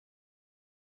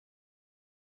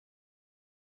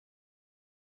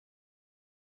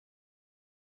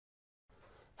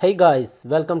Hey guys,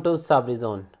 welcome to Sabri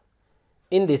Zone.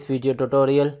 In this video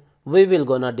tutorial, we will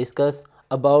gonna discuss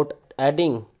about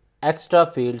adding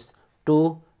extra fields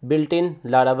to built-in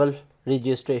Laravel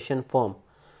registration form.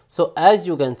 So as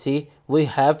you can see, we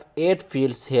have 8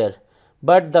 fields here,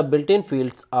 but the built-in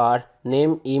fields are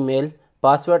name, email,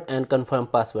 password and confirm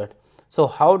password. So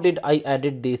how did I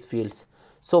added these fields?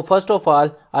 So first of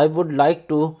all, I would like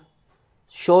to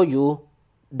show you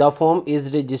the form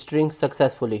is registering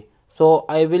successfully. So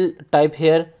I will type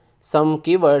here some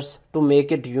keywords to make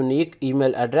it unique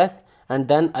email address, and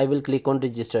then I will click on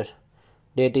register.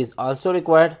 Date is also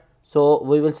required, so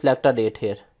we will select a date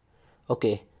here.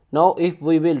 Okay, now if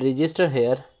we will register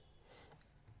here,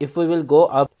 if we will go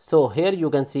up, so here you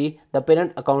can see the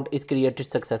parent account is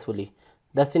created successfully.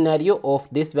 The scenario of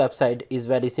this website is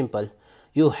very simple.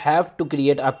 You have to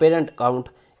create a parent account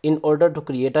in order to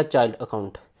create a child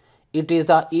account. It is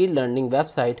a e-learning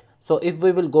website, so if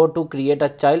we will go to create a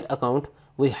child account,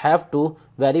 we have to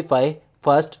verify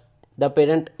first the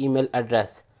parent email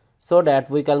address so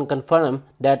that we can confirm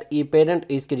that e-parent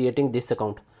is creating this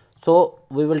account. So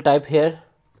we will type here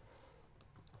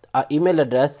a email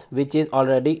address which is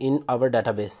already in our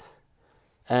database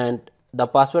and the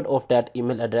password of that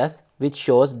email address, which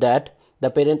shows that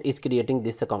the parent is creating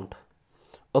this account.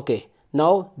 Okay,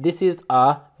 now this is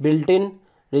a built-in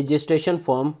registration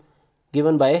form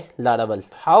given by Laravel.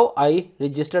 How I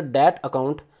registered that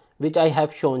account which I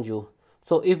have shown you.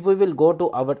 So if we will go to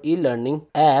our e-learning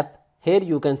app, here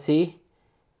you can see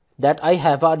that I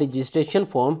have a registration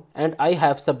form and I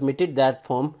have submitted that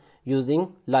form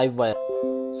using Livewire.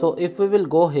 So if we will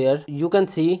go here, you can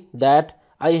see that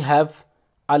I have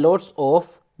a lots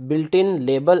of built-in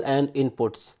label and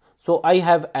inputs. So I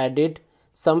have added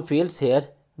some fields here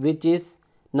which is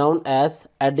known as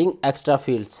adding extra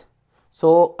fields.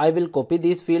 So I will copy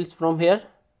these fields from here.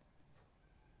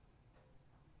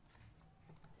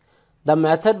 The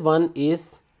method 1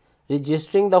 is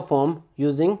registering the form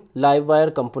using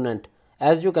Livewire component.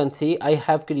 As you can see, I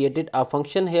have created a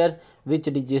function here which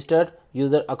registered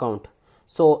user account.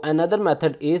 So another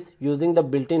method is using the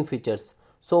built-in features.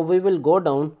 So we will go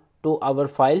down to our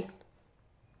file,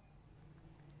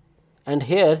 and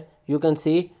here you can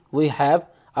see we have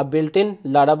a built-in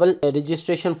Laravel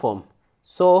registration form.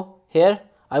 So here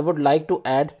I would like to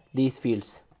add these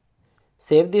fields.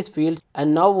 Save these fields,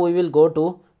 and now we will go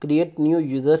to create new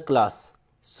user class.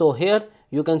 So here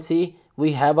you can see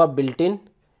we have a built-in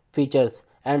features,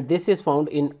 and this is found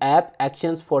in app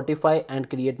actions 45 and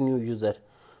create new user.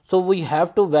 So we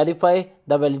have to verify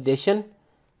the validation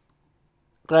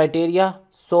criteria.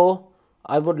 So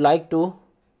I would like to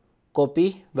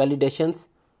copy validations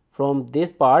from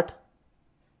this part,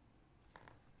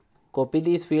 copy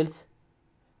these fields,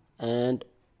 and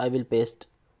I will paste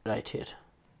right here.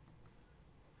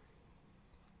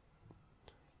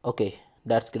 Okay,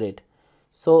 that's great.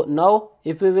 So now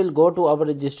if we will go to our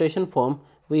registration form,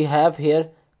 we have here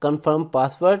confirm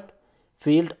password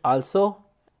field also.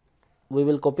 We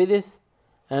will copy this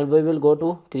and we will go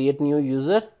to create new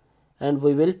user and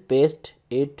we will paste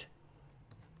it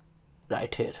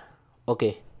right here.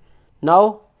 Okay,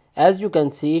 now as you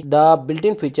can see, the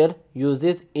built-in feature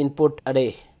uses input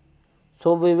array.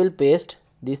 So we will paste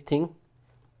this thing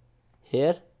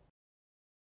here.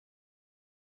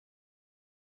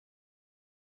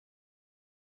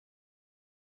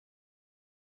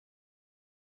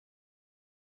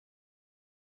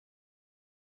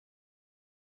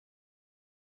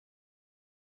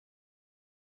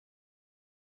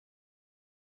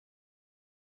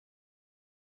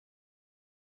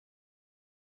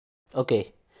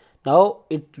 Okay, now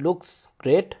it looks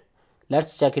great.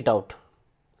 Let's check it out.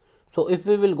 So if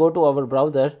we will go to our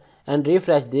browser and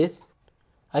refresh this,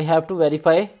 I have to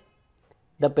verify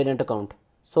the parent account.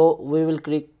 So we will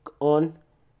click on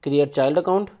create child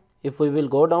account. If we will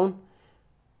go down,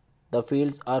 the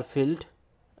fields are filled,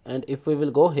 and if we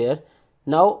will go here,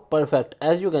 now perfect.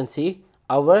 As you can see,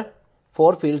 our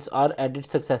 4 fields are added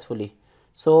successfully.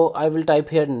 So I will type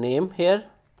here name here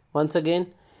once again,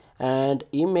 and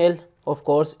email, of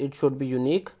course it should be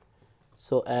unique,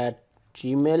 so at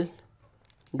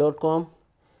gmail.com,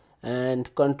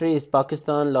 and country is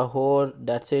Pakistan, Lahore,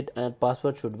 that's it, and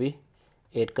password should be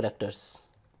 8 characters.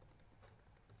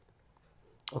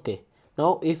 Okay,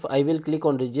 now if I will click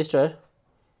on register,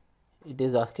 it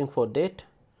is asking for date,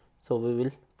 so we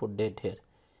will put date here.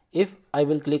 If I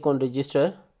will click on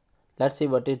register, let's see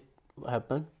what it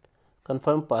happen.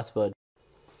 Confirm password.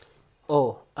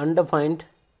 Oh, undefined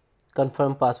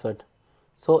confirm password.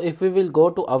 So if we will go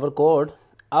to our code,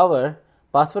 our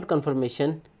password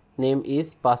confirmation name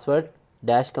is password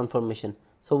dash confirmation.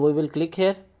 So we will click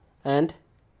here and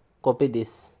copy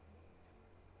this.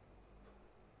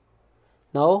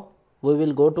 Now we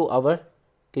will go to our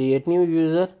create new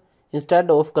user. Instead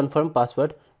of confirm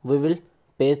password, we will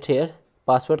paste here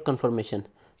password confirmation.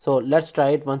 So let's try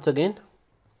it once again.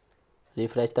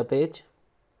 Refresh the page.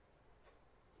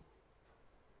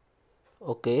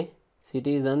 Okay,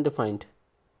 city is undefined.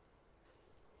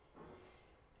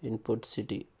 Input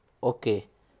city. Okay,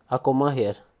 a comma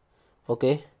here.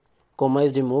 Okay, comma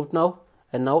is removed now.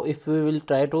 And now if we will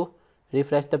try to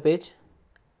refresh the page,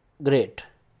 great.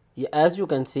 As you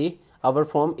can see, our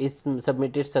form is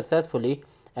submitted successfully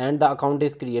and the account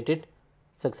is created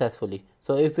successfully.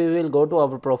 So if we will go to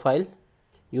our profile,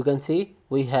 you can see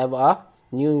we have a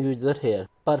new user here.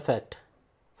 Perfect.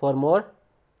 For more,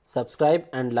 subscribe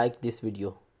and like this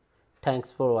video. Thanks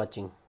for watching.